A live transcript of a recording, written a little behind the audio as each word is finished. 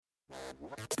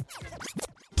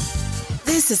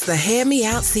This is the Hear Me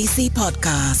Out CC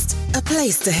podcast, a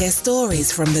place to hear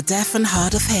stories from the deaf and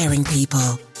hard of hearing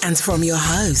people, and from your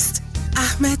host,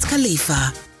 Ahmed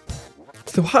Khalifa.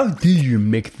 So how do you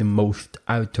make the most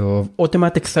out of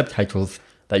automatic subtitles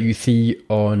that you see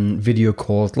on video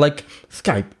calls like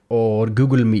Skype or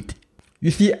Google Meet? You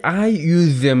see, I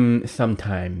use them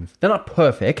sometimes. They're not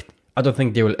perfect. I don't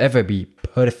think they will ever be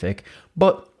perfect,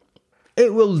 but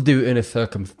it will do in a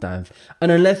circumstance.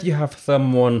 And unless you have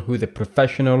someone who's a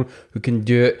professional who can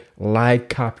do it live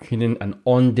captioning and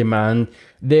on demand,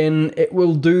 then it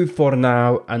will do for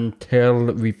now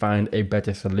until we find a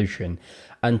better solution.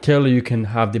 Until you can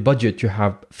have the budget to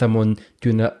have someone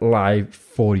doing it live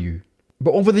for you.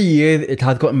 But over the years, it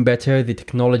has gotten better. The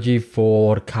technology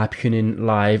for captioning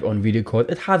live on video calls,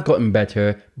 it has gotten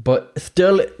better. But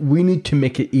still, we need to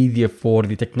make it easier for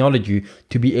the technology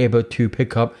to be able to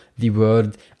pick up the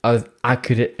words as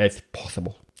accurate as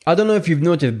possible. I don't know if you've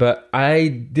noticed, but I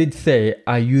did say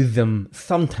I use them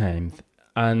sometimes.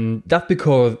 And that's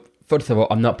because, first of all,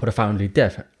 I'm not profoundly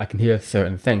deaf. I can hear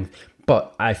certain things.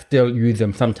 But I still use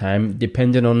them sometimes,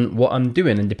 depending on what I'm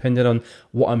doing and depending on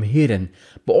what I'm hearing.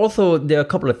 But also, there are a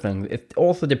couple of things. It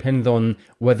also depends on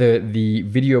whether the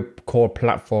video call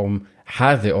platform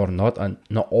has it or not, and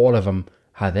not all of them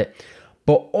has it.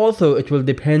 But also, it will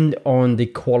depend on the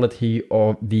quality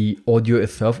of the audio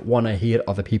itself when I hear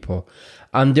other people.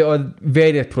 And there are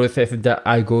various processes that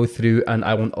I go through and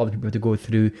I want other people to go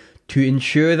through to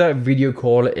ensure that video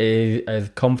call is as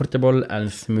comfortable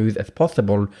and smooth as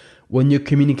possible when you're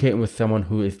communicating with someone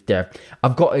who is deaf.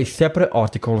 I've got a separate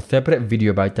article, separate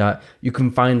video about that. You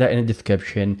can find that in the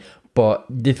description. But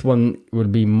this one will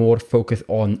be more focused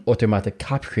on automatic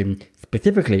caption,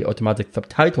 specifically automatic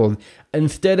subtitles,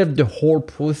 instead of the whole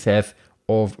process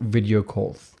of video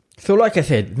calls. So like I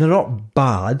said, they're not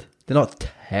bad, they're not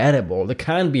terrible, they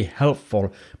can be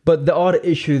helpful, but there are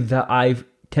issues that I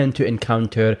tend to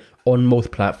encounter on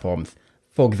most platforms.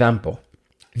 For example,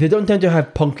 they don't tend to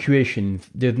have punctuations.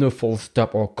 There's no full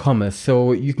stop or commas,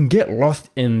 so you can get lost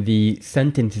in the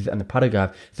sentences and the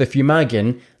paragraph. So if you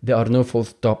imagine there are no full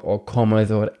stop or commas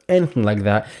or anything like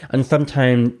that, and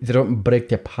sometimes they don't break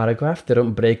the paragraph, they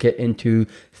don't break it into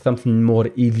something more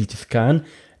easy to scan,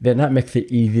 then that makes it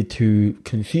easy to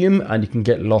consume and you can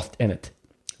get lost in it.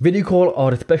 Video calls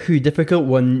are especially difficult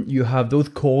when you have those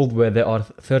calls where there are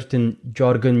certain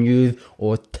jargon used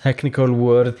or technical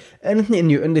words, anything in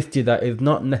your industry that is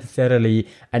not necessarily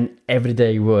an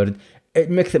everyday word. It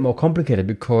makes it more complicated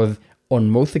because on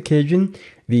most occasions,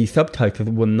 the subtitles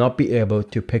will not be able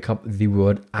to pick up the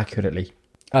word accurately.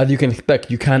 As you can expect,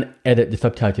 you can't edit the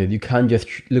subtitles. You can't just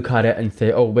look at it and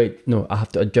say, oh wait, no, I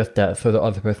have to adjust that so the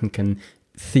other person can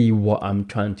see what I'm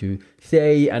trying to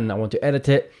say and I want to edit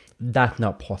it. That's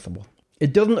not possible.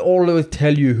 It doesn't always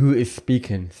tell you who is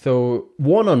speaking. So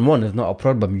one-on-one is not a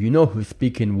problem. You know who's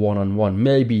speaking one-on-one.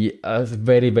 Maybe a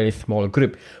very, very small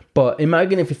group. But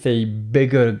imagine if it's a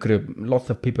bigger group, lots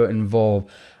of people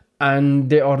involved, and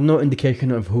there are no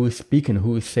indication of who is speaking,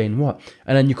 who is saying what.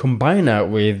 And then you combine that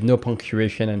with no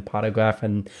punctuation and paragraph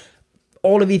and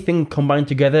all of these things combined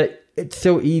together, it's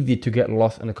so easy to get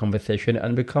lost in a conversation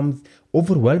and becomes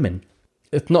overwhelming.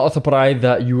 It's not a surprise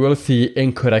that you will see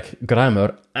incorrect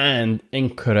grammar and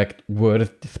incorrect words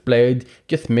displayed.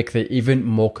 Just makes it even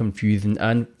more confusing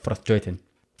and frustrating.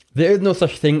 There is no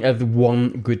such thing as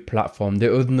one good platform.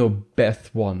 There is no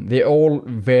best one. They all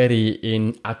vary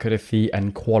in accuracy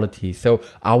and quality. So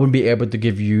I wouldn't be able to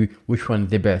give you which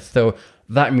one's the best. So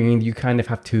that means you kind of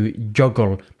have to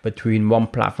juggle between one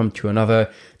platform to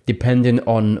another depending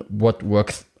on what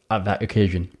works at that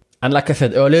occasion. And like I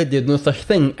said earlier, there's no such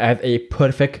thing as a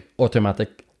perfect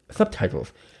automatic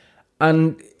subtitles.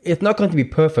 And it's not going to be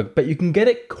perfect, but you can get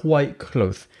it quite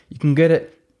close. You can get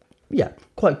it,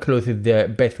 quite close is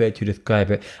the best way to describe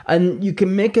it. And you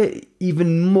can make it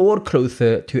even more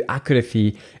closer to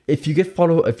accuracy if you just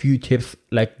follow a few tips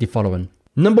like the following.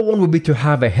 Number one would be to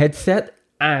have a headset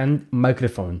and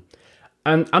microphone.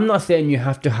 And I'm not saying you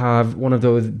have to have one of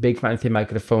those big fancy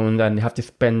microphones and you have to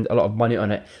spend a lot of money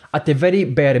on it. At the very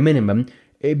bare minimum,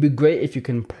 it'd be great if you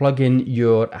can plug in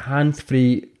your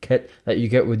hands-free kit that you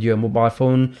get with your mobile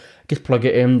phone. Just plug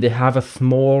it in. They have a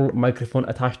small microphone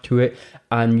attached to it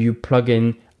and you plug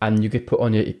in and you can put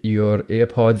on your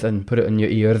AirPods and put it in your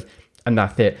ears and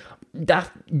that's it. That's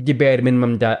the bare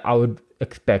minimum that I would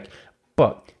expect.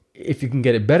 But if you can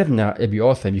get it better than that, it'd be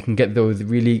awesome. You can get those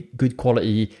really good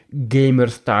quality gamer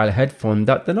style headphones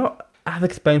that they're not as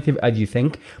expensive as you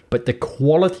think, but the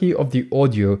quality of the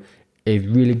audio is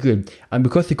really good. And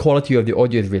because the quality of the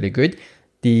audio is really good,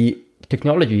 the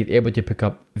technology is able to pick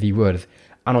up the words.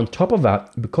 And on top of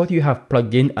that, because you have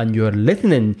plugged in and you're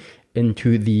listening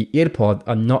into the earpod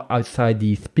and not outside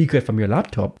the speaker from your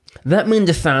laptop, that means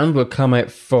the sound will come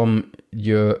out from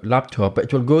your laptop, but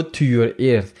it will go to your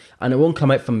ears and it won't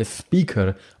come out from the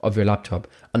speaker of your laptop.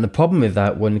 And the problem is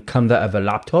that when it comes out of a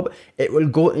laptop, it will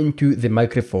go into the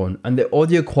microphone and the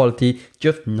audio quality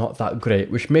just not that great,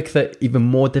 which makes it even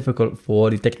more difficult for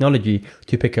the technology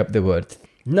to pick up the words.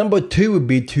 Number 2 would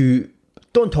be to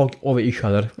don't talk over each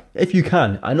other if you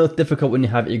can. I know it's difficult when you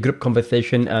have a group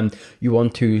conversation and you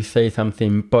want to say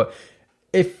something, but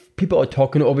if people are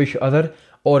talking over each other,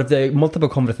 or if there are multiple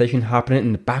conversations happening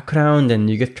in the background and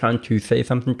you're just trying to say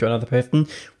something to another person,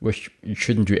 which you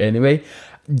shouldn't do anyway,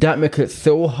 that makes it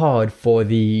so hard for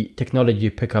the technology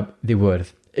to pick up the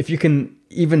words. If you can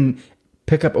even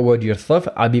pick up a word yourself,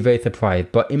 I'd be very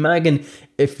surprised. But imagine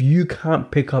if you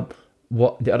can't pick up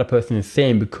what the other person is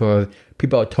saying because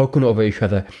people are talking over each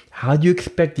other. How do you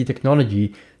expect the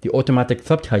technology, the automatic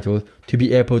subtitles, to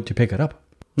be able to pick it up?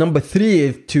 Number 3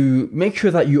 is to make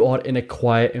sure that you are in a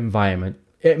quiet environment.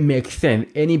 It makes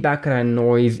sense. Any background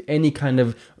noise, any kind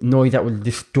of noise that will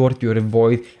distort your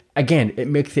voice, again, it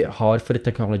makes it hard for the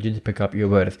technology to pick up your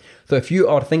words. So if you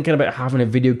are thinking about having a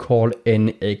video call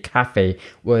in a cafe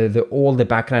where all the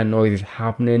background noise is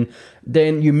happening,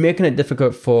 then you're making it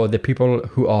difficult for the people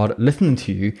who are listening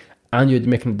to you, and you're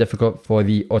making it difficult for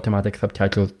the automatic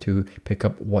subtitles to pick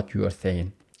up what you are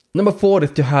saying. Number 4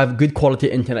 is to have good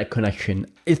quality internet connection.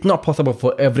 It's not possible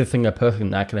for every single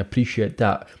person, I can appreciate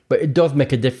that, but it does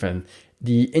make a difference.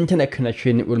 The internet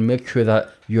connection will make sure that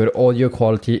your audio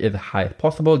quality is high as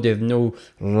possible, there's no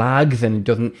lags and it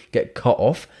doesn't get cut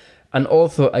off. And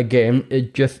also, again,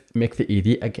 it just makes it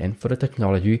easy, again, for the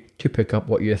technology to pick up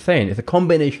what you're saying. It's a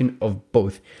combination of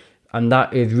both, and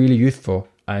that is really useful.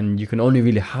 And you can only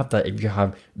really have that if you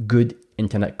have good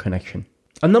internet connection.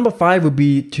 And number 5 would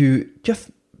be to just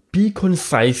be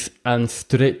concise and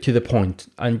straight to the point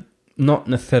and not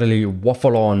necessarily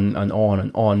waffle on and on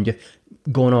and on, just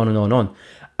going on and on and on.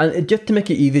 And it just to make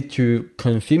it easy to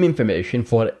consume information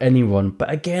for anyone.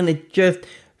 But again, it just,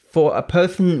 for a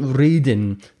person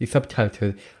reading the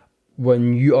subtitles,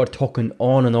 when you are talking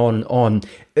on and on and on,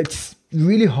 it's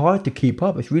really hard to keep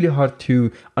up. It's really hard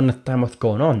to understand what's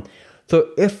going on.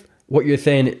 So if what you're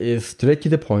saying is straight to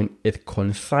the point, it's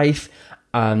concise,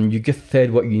 and you just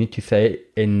said what you need to say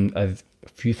in as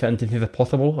few sentences as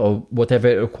possible, or whatever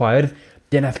it requires,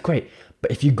 then that's great.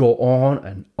 But if you go on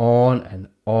and on and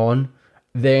on,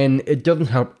 then it doesn't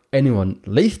help anyone,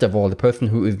 least of all the person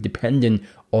who is dependent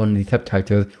on the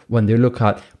subtitles when they look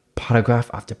at paragraph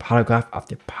after paragraph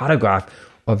after paragraph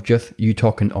of just you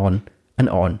talking on and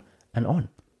on and on.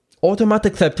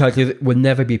 Automatic subtitles will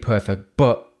never be perfect,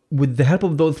 but with the help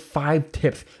of those 5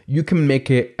 tips, you can make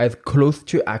it as close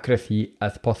to accuracy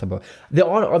as possible. There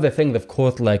are other things, of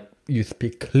course, like you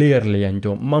speak clearly and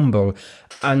don't mumble,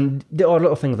 and there are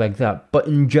little things like that. But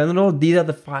in general, these are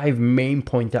the 5 main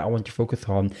points that I want to focus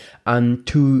on and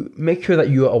to make sure that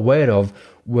you are aware of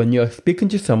when you're speaking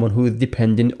to someone who is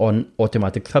dependent on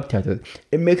automatic subtitles.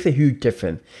 It makes a huge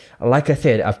difference. Like I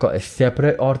said, I've got a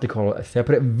separate article, a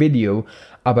separate video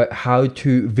about how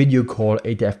to video call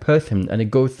a deaf person, and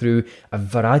it goes through a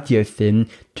variety of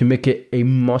things to make it a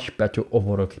much better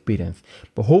overall experience.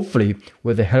 But hopefully,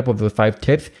 with the help of those 5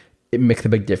 tips, it makes a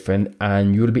big difference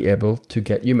and you'll be able to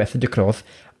get your message across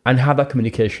and have that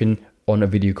communication on a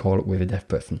video call with a deaf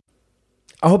person.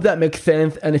 I hope that makes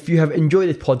sense, and if you have enjoyed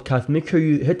this podcast, make sure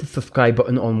you hit the subscribe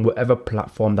button on whatever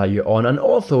platform that you're on, and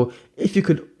also if you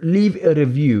could leave a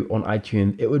review on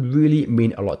iTunes, it would really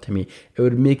mean a lot to me. It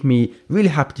would make me really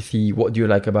happy to see what you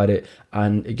like about it,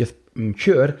 and it just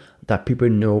ensure that people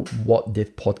know what this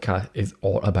podcast is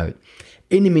all about.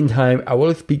 In the meantime, I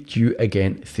will speak to you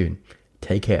again soon.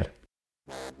 Take care.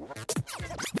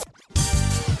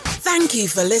 Thank you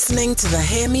for listening to the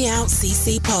Hear Me Out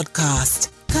CC podcast,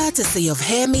 courtesy of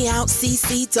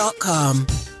hearmeoutcc.com.